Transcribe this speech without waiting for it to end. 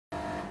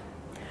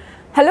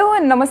Hello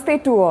and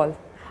namaste to all.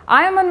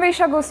 I am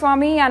Anwesha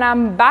Goswami and I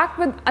am back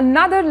with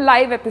another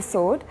live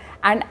episode,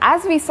 and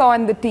as we saw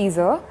in the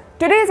teaser,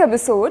 today's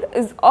episode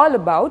is all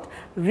about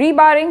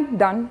rebarring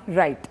done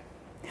right.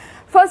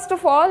 First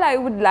of all, I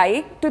would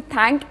like to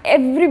thank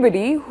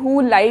everybody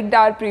who liked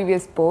our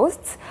previous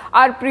posts,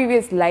 our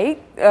previous live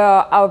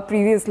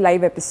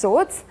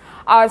episodes,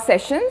 our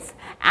sessions,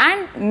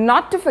 and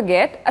not to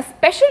forget a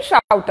special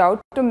shout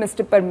out to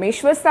Mr.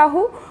 Parmeshwar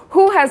Sahu,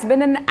 who has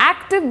been an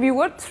active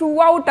viewer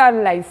throughout our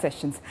live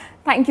sessions.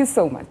 Thank you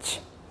so much.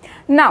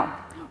 Now,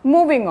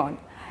 moving on.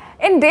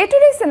 In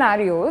day-to-day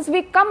scenarios,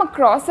 we come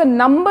across a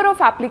number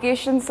of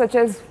applications such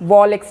as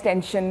wall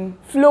extension,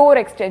 floor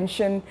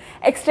extension,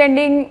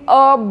 extending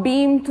a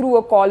beam through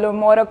a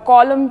column or a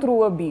column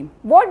through a beam.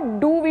 What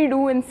do we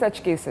do in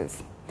such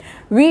cases?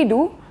 We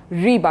do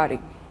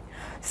rebarring.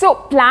 So,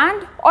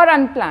 planned or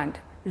unplanned,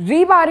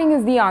 rebarring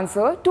is the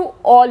answer to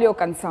all your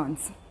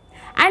concerns.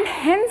 And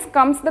hence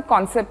comes the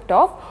concept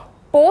of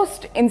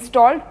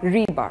post-installed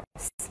rebar.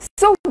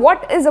 So,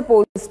 what is a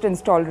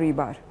post-installed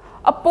rebar?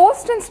 A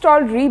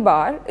post-installed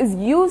rebar is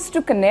used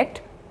to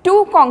connect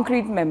two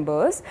concrete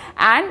members,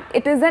 and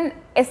it is an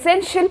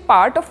essential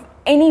part of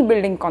any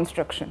building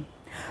construction.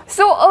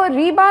 So, a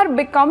rebar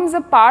becomes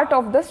a part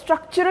of the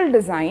structural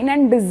design,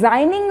 and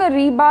designing a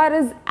rebar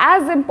is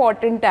as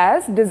important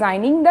as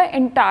designing the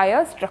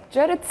entire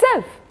structure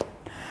itself.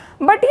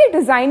 But ये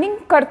designing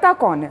करता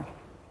कौन है?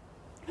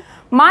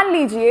 मान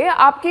लीजिए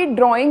आपकी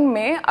drawing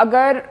में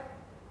अगर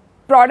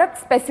product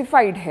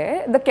specified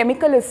है, the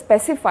chemical is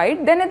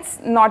specified, then it's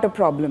not a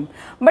problem.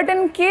 But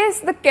in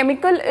case the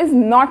chemical is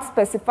not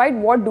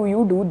specified, what do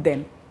you do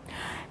then?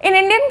 In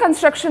Indian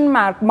construction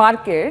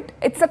market,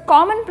 it's a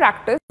common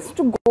practice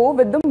to go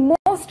with the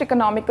most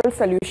economical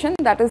solution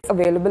that is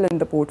available in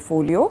the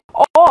portfolio,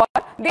 or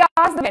they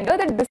ask the vendor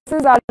that this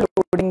is our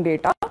loading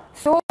data,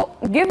 so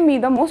give me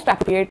the most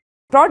appropriate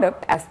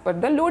product as per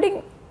the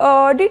loading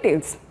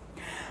details.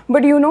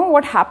 But you know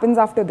what happens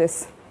after this?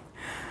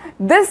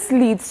 This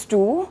leads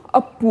to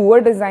a poor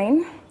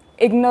design,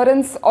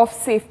 ignorance of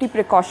safety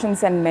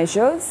precautions and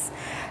measures,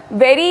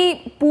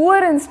 very poor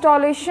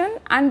installation,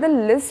 and the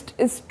list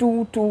is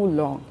too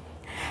long.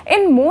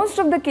 In most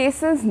of the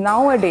cases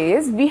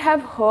nowadays, we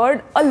have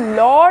heard a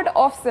lot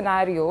of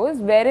scenarios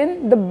wherein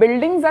the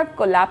buildings are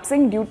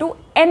collapsing due to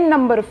n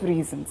number of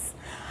reasons.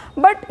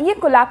 But ये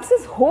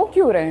collapses हो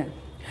क्यों रहे हैं?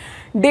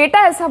 Data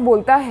ऐसा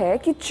बोलता है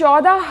कि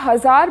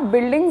 14,000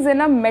 buildings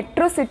in a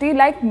metro city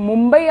like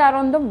Mumbai are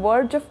on the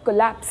verge of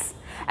collapse.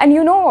 And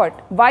you know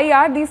what? Why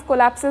are these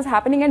collapses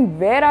happening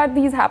and where are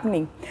these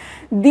happening?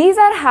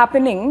 These are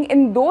happening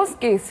in those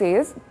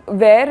cases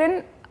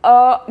wherein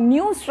a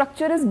new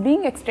structure is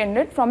being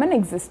extended from an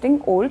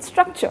existing old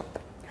structure.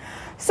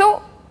 So,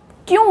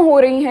 क्यों हो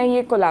रही हैं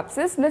ये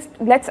collapses?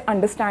 Let's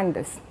understand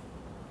this.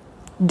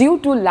 Due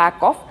to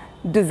lack of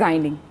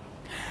designing.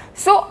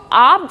 So,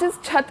 आप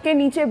जिस छत के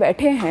नीचे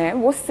बैठे हैं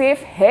वो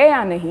सेफ है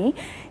या नहीं,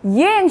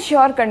 ये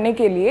इंश्योर करने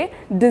के लिए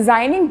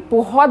डिज़ाइनिंग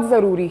बहुत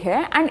ज़रूरी है,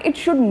 and it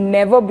should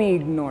never be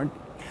ignored.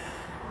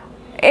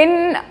 In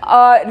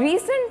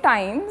recent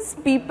times,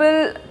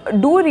 people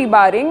do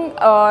rebarring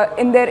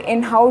in their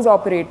in-house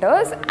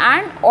operators,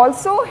 and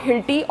also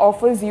Hilti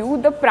offers you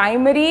the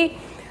primary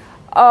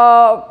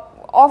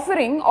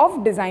offering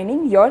of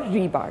designing your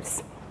rebars.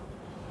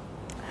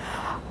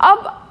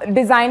 अब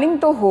डिज़ाइनिंग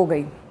तो हो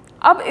गई,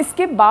 अब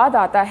इसके बाद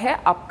आता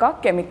है आपका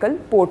केमिकल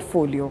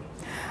पोर्टफोलियो.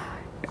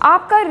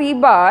 आपका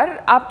रीबार,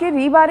 आपके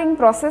रीबारिंग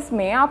प्रोसेस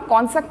में आप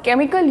कौन सा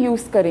केमिकल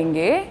यूज़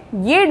करेंगे,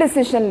 ये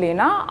डिसीजन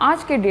लेना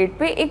आज के डेट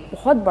पे एक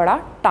बहुत बड़ा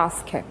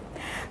टास्क है.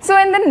 सो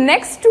in the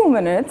next 2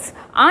 minutes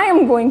I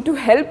am going to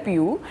help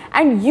you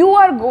and you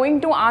are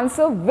going to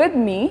answer with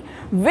me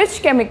which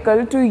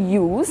chemical to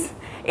use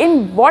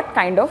in what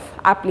kind of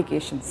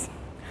applications.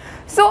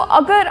 सो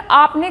अगर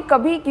आपने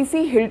कभी किसी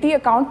हिल्टी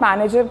अकाउंट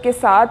मैनेजर के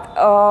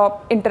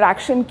साथ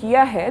interaction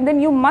किया है,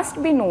 then you must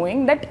be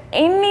knowing that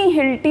any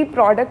Hilti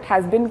product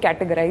has been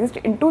categorised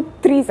into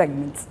 3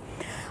 segments: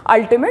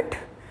 ultimate,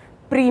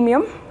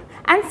 premium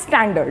and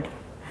standard.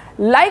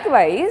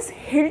 Likewise,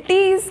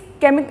 Hilti's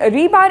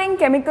rebarring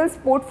chemicals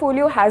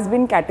portfolio has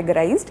been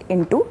categorized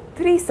into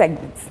 3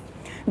 segments.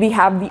 We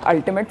have the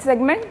ultimate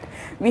segment,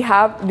 we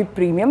have the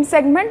premium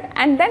segment,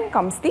 and then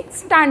comes the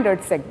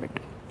standard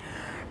segment.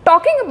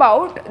 Talking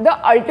about the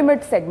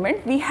ultimate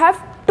segment, we have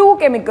 2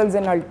 chemicals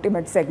in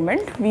ultimate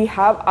segment. We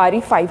have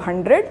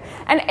RE500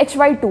 and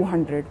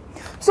HY200.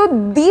 So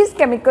these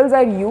chemicals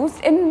are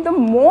used in the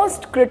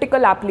most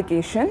critical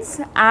applications,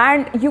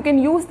 and you can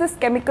use these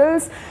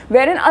chemicals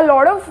wherein a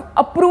lot of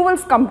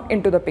approvals come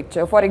into the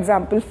picture. For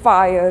example,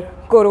 fire,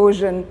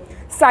 corrosion,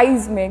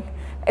 seismic,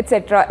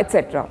 etc.,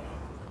 etc.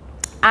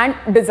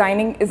 And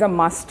designing is a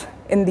must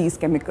in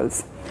these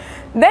chemicals.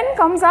 Then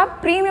comes our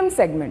premium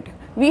segment.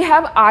 We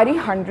have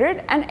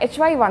RE100 and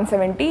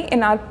HY170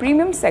 in our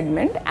premium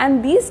segment,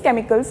 and these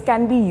chemicals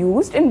can be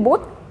used in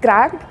both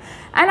cracked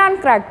and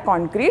uncracked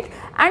concrete,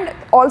 and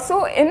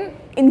also in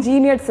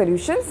engineered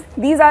solutions.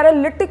 These are a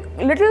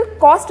little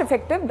cost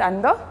effective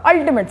than the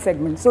ultimate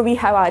segment. So we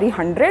have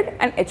RE100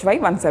 and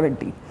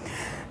HY170.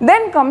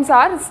 Then comes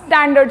our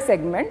standard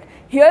segment.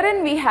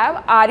 Herein we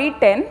have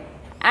RE10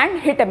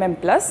 and HIT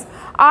MM+.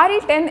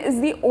 RE10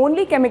 is the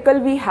only chemical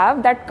we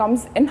have that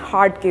comes in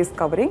hard case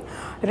covering.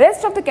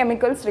 Rest of the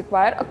chemicals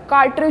require a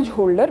cartridge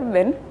holder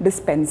when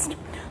dispensed.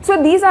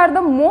 So these are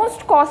the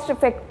most cost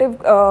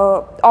effective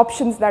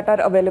options that are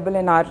available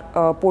in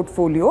our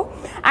portfolio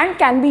and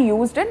can be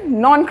used in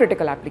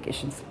non-critical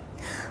applications.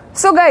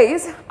 So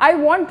guys, I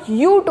want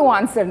you to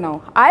answer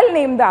now. I'll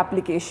name the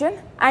application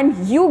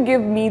and you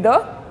give me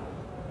the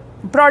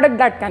product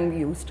that can be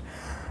used.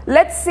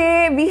 Let's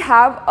say we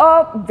have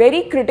a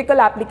very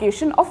critical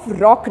application of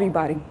rock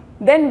rebarring.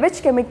 Then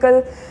which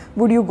chemical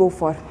would you go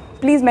for?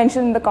 Please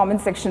mention in the comment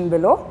section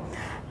below.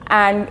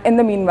 And in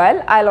the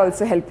meanwhile, I'll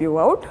also help you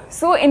out.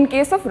 So in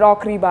case of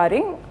rock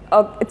rebarring,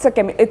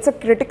 it's a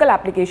critical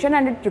application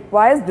and it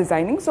requires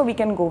designing. So we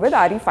can go with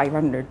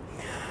RE500.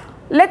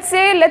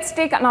 Let's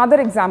take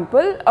another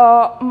example.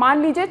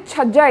 मान लीजिए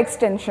छज्जा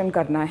extension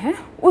करना है,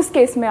 उस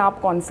case में आप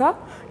कौन सा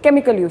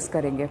केमिकल यूज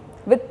करेंगे,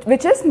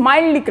 which is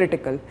mildly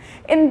critical.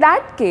 In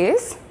that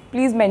case,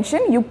 please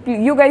mention,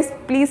 you guys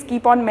please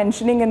keep on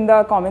mentioning in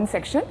the comment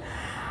section.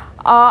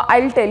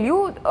 I'll tell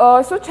you,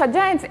 so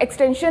Chhajja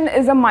extension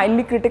is a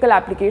mildly critical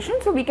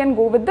application, so we can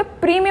go with the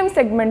premium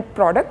segment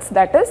products,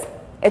 that is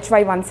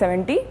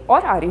HY170 or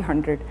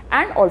RE100,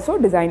 and also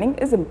designing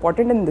is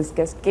important in this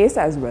case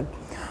as well.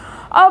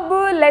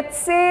 Let's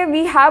say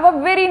we have a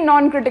very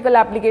non-critical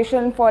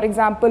application, for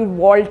example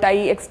wall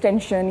tie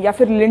extension या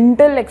फिर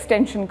lintel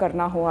extension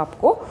करना हो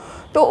आपको,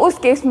 तो उस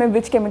case में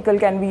which chemical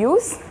can we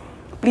use?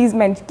 Please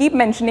keep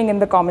mentioning in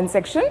the comment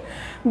section.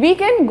 We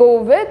can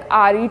go with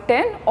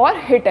RE10 or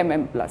HIT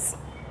MM+.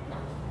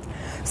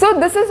 So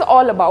this is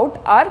all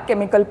about our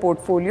chemical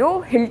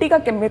portfolio. Hilti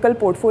का chemical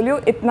portfolio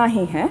इतना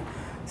ही है.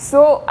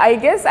 So I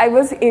guess I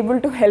was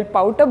able to help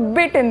out a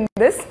bit in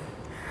this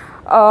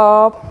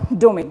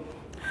domain.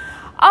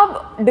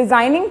 अब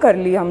designing कर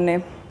ली हमने,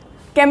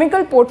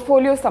 chemical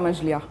portfolio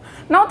समझ लिया.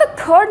 Now the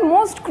third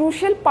most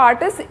crucial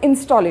part is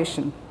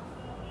installation.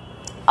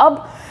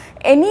 अब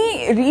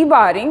any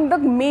rebarring, the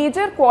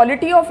major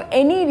quality of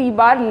any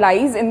rebar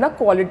lies in the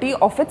quality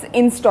of its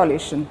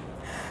installation.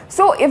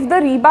 So if the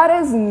rebar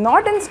is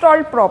not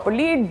installed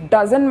properly, it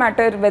doesn't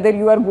matter whether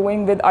you are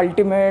going with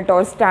ultimate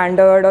or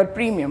standard or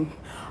premium.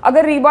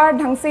 अगर rebar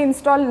ढंग से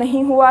install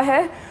नहीं हुआ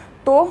है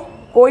तो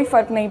कोई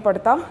फर्क नहीं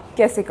पड़ता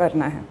कैसे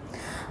करना है.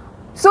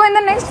 So in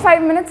the next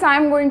 5 minutes, I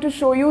am going to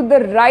show you the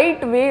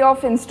right way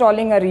of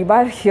installing a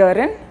rebar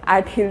herein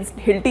at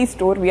Hilti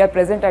store. We are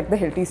present at the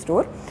Hilti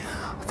store.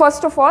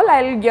 First of all,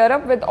 I'll gear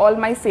up with all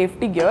my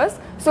safety gears.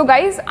 So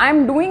guys,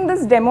 I'm doing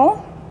this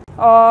demo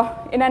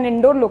in an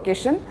indoor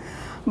location,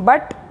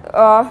 but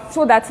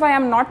so that's why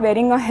I'm not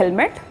wearing a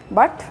helmet,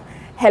 but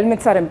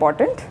helmets are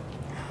important.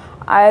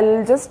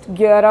 I'll just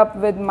gear up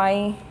with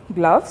my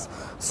gloves.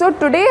 So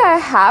today I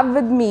have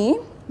with me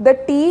the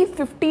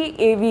T50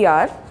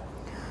 AVR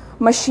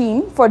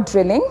machine for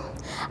drilling,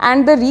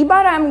 and the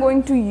rebar I am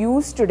going to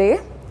use today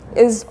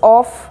is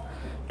of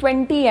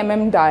 20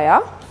 mm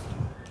dia,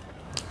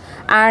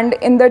 and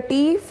in the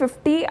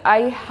T50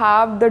 I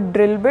have the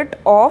drill bit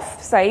of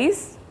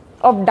size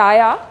of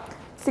dia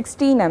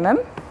 16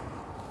 mm,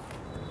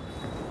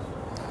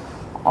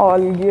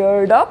 all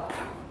geared up.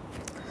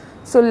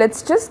 So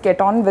let's just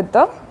get on with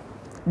the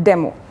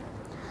demo.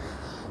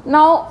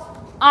 Now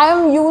I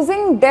am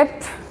using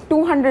depth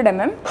 200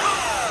 mm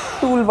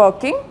tool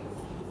working.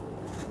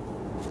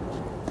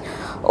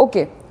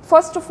 Okay,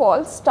 first of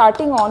all,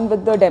 starting on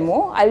with the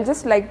demo, I'll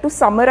just like to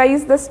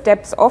summarize the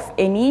steps of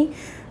any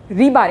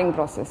rebarring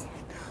process.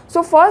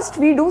 So first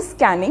we do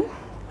scanning.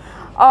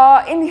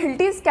 In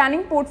Hilti's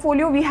scanning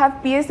portfolio, we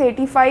have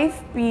PS85,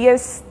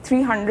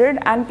 PS300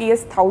 and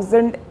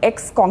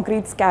PS1000X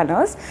concrete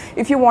scanners.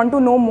 If you want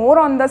to know more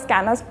on the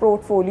scanners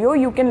portfolio,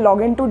 you can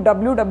log into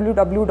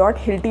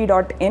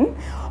www.hilti.in,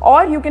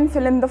 or you can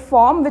fill in the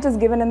form which is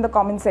given in the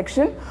comment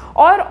section,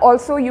 or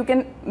also you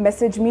can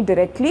message me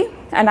directly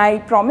and I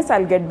promise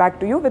I'll get back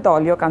to you with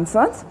all your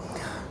concerns.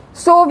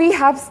 So we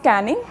have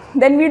scanning,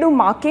 then we do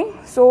marking.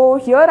 So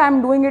here I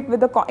am doing it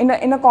with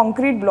in a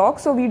concrete block,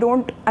 so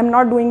I'm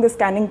not doing the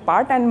scanning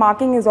part, and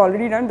marking is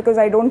already done because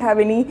I don't have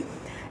any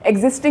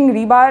existing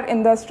rebar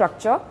in the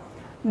structure.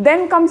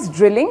 Then comes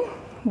drilling,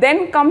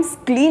 then comes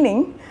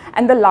cleaning,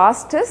 and the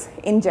last is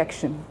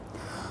injection.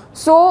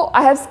 So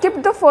I have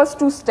skipped the first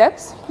two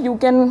steps. You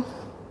can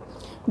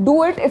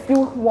do it if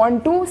you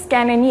want to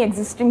scan any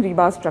existing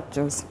rebar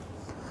structures.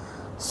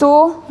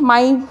 So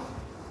my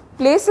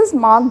place is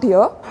marked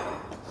here.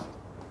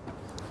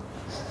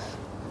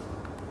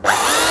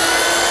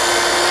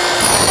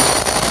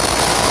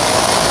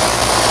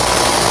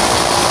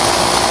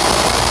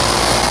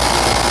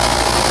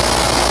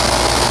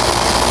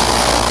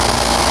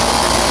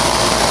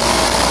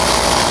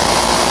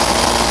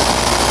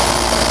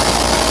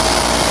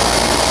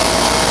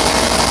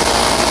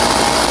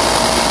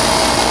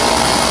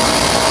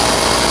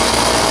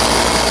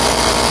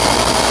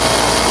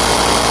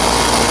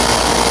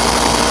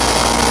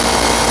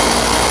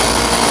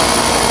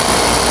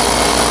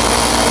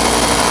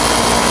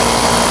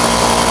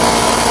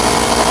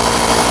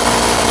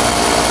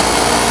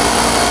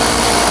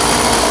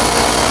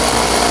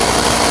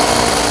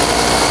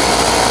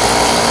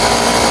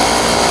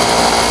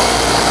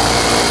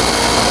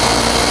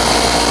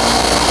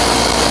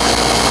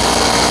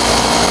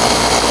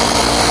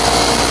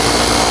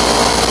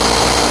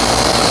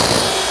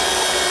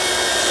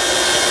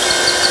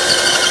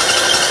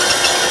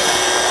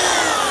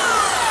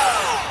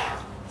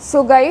 So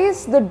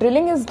guys, the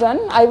drilling is done.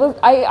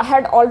 I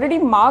had already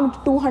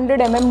marked 200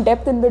 mm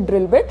depth in the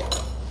drill bit.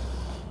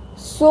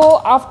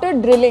 So after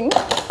drilling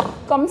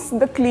comes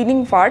the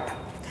cleaning part.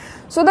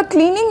 So the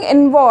cleaning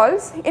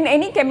involves, in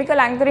any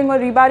chemical anchoring or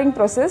rebarring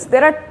process,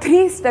 there are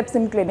 3 steps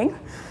in cleaning: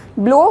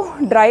 blow,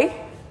 dry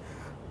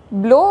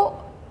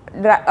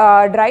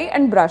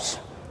and brush.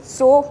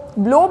 So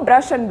blow,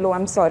 brush and blow,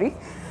 I'm sorry.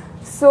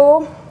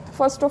 So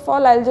first of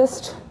all, I'll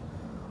just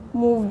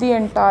move the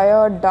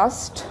entire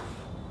dust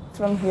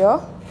from here.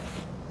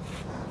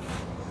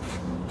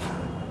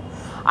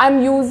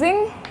 I'm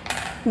using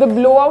the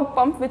blowout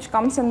pump which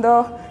comes in the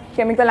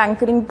chemical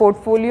anchoring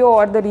portfolio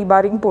or the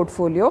rebarring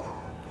portfolio.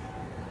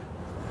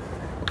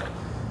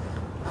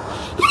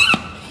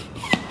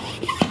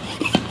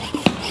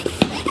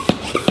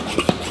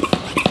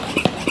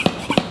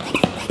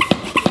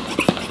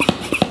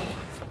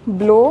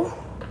 Blow.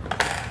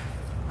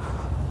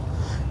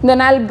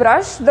 Then I'll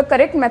brush. The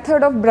correct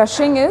method of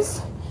brushing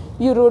is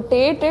you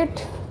rotate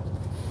it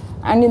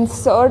and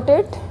insert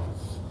it.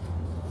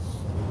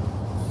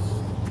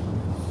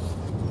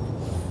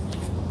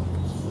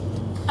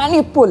 And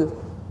you pull.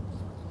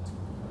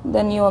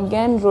 Then you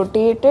again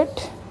rotate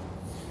it.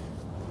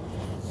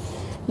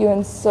 You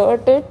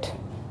insert it.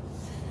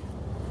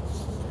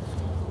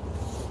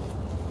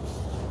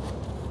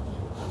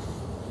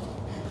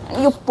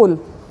 And you pull.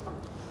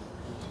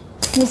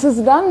 This is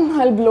done.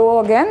 I'll blow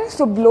again.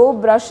 So blow,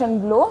 brush and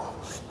blow.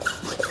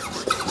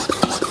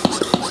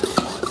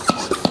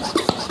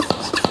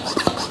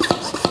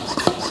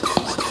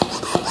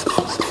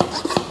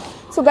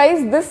 So guys,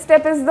 this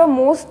step is the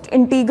most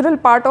integral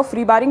part of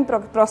rebarring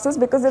process,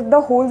 because if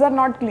the holes are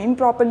not cleaned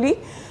properly,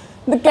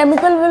 the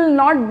chemical will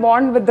not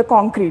bond with the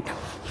concrete.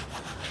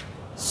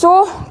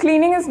 So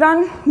cleaning is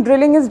done,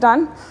 drilling is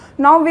done.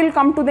 Now we'll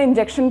come to the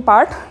injection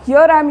part. Here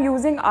I am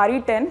using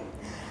RE10,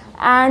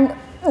 and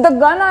the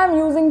gun I am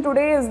using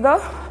today is the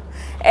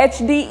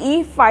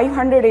HDE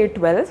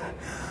 500A12.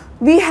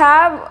 We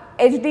have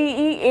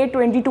HDE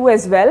A22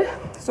 as well.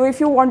 So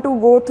if you want to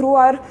go through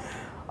our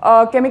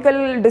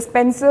chemical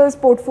dispensers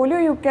portfolio,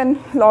 you can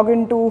log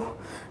into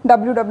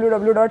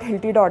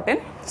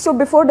www.hilti.in. So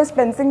before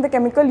dispensing the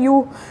chemical,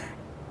 you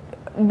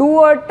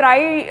do a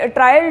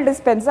trial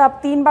dispenser.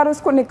 आप 3 बार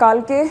उसको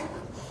निकाल के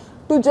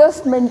to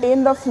just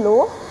maintain the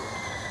flow.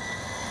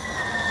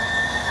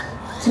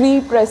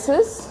 3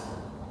 presses.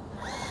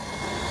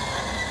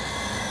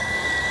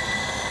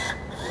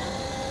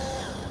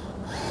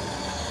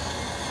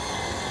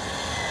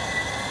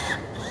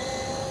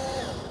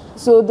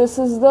 So this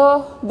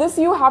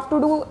you have to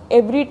do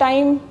every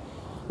time,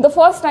 the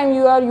first time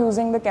you are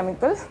using the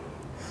chemical.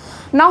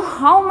 Now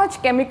how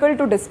much chemical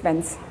to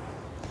dispense?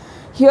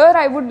 Here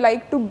I would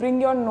like to bring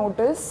your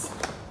notice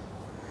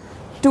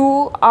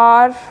to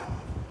our,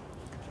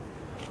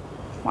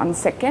 one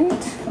second,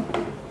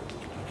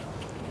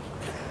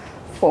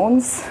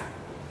 phones.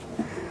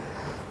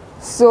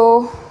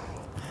 So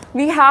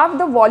we have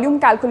the volume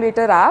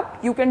calculator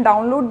app. You can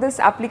download this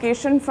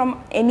application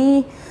from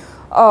any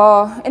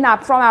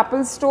from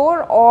Apple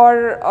Store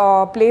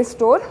or Play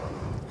Store.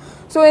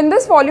 So in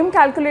this volume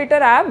calculator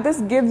app,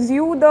 this gives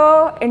you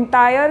the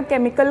entire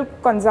chemical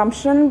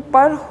consumption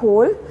per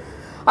hole.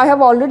 I have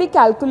already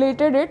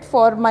calculated it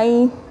for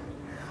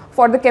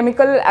the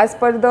chemical as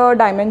per the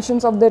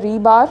dimensions of the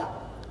rebar,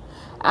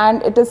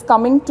 and it is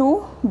coming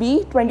to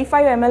be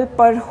 25 ml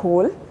per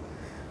hole,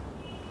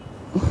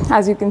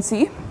 as you can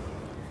see.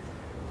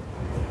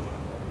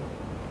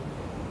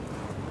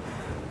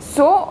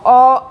 So,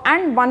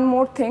 and one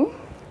more thing,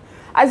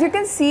 as you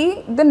can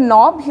see, the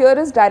knob here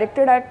is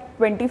directed at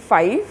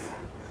 25.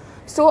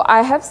 So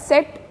I have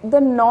set the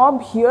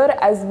knob here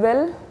as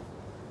well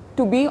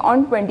to be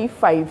on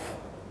 25.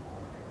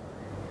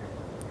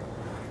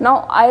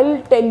 Now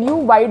I'll tell you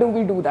why do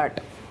we do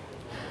that.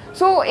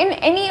 So in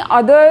any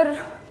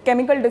other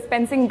chemical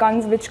dispensing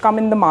guns which come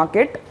in the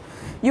market,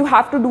 you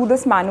have to do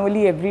this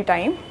manually every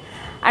time,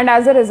 and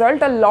as a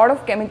result a lot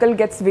of chemical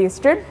gets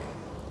wasted.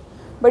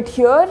 But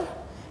here,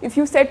 if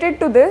you set it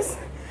to this,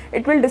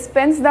 it will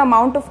dispense the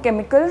amount of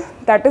chemical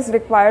that is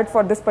required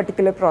for this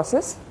particular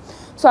process.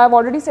 So I have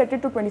already set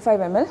it to 25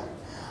 ml.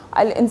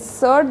 I'll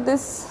insert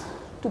this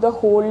to the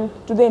hole,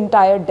 to the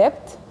entire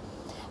depth,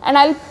 and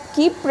I'll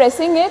keep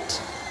pressing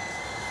it,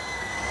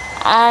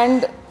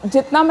 and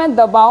जितना मैं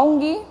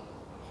दबाऊंगी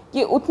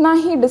ये उतना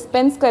ही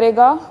dispense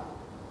करेगा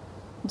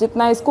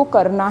जितना इसको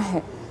करना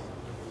है.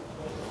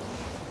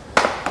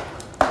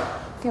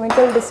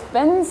 Chemical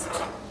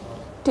dispensed,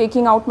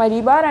 taking out my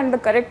rebar, and the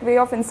correct way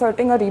of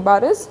inserting a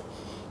rebar is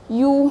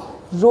you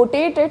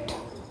rotate it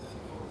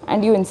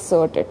and you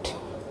insert it.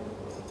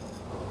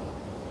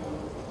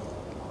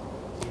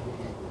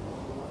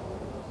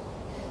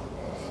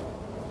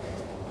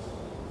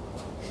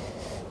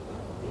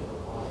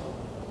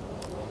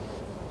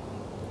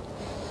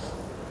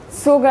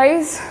 So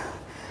guys,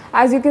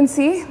 as you can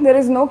see, there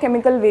is no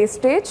chemical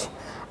wastage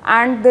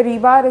and the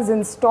rebar is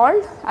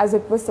installed as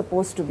it was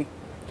supposed to be.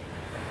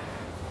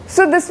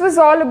 So this was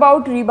all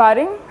about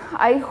rebarring.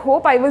 I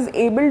hope I was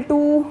able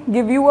to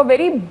give you a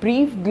very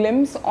brief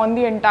glimpse on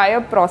the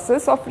entire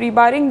process of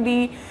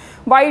rebarring,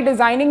 why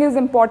designing is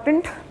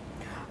important,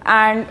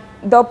 and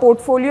the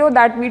portfolio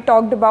that we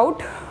talked about,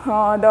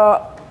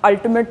 the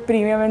ultimate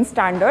premium and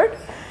standard,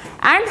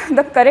 and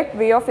the correct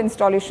way of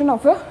installation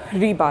of a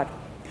rebar.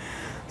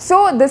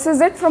 So this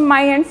is it from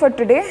my end for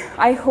today.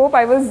 I hope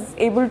I was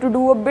able to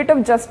do a bit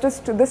of justice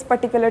to this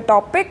particular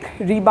topic,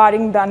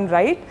 rebarring done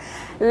right.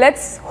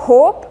 Let's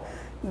hope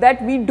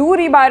that we do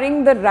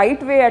rebarring the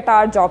right way at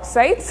our job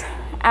sites,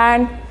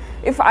 and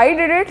if I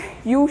did it,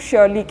 you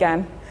surely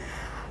can.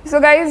 So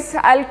guys,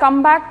 I'll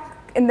come back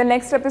in the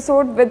next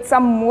episode with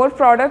some more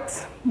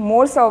products,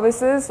 more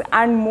services,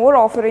 and more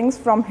offerings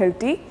from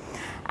Hilti.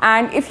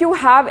 And if you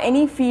have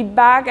any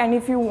feedback and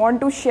if you want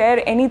to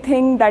share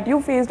anything that you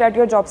faced at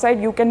your job site,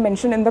 you can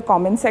mention in the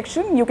comment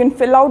section. You can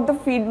fill out the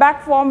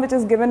feedback form which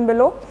is given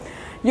below.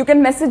 You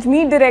can message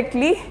me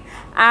directly,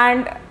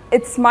 and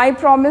it's my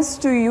promise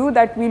to you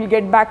that we'll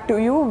get back to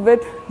you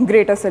with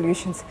greater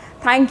solutions.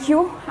 Thank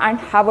you and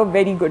have a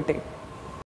very good day.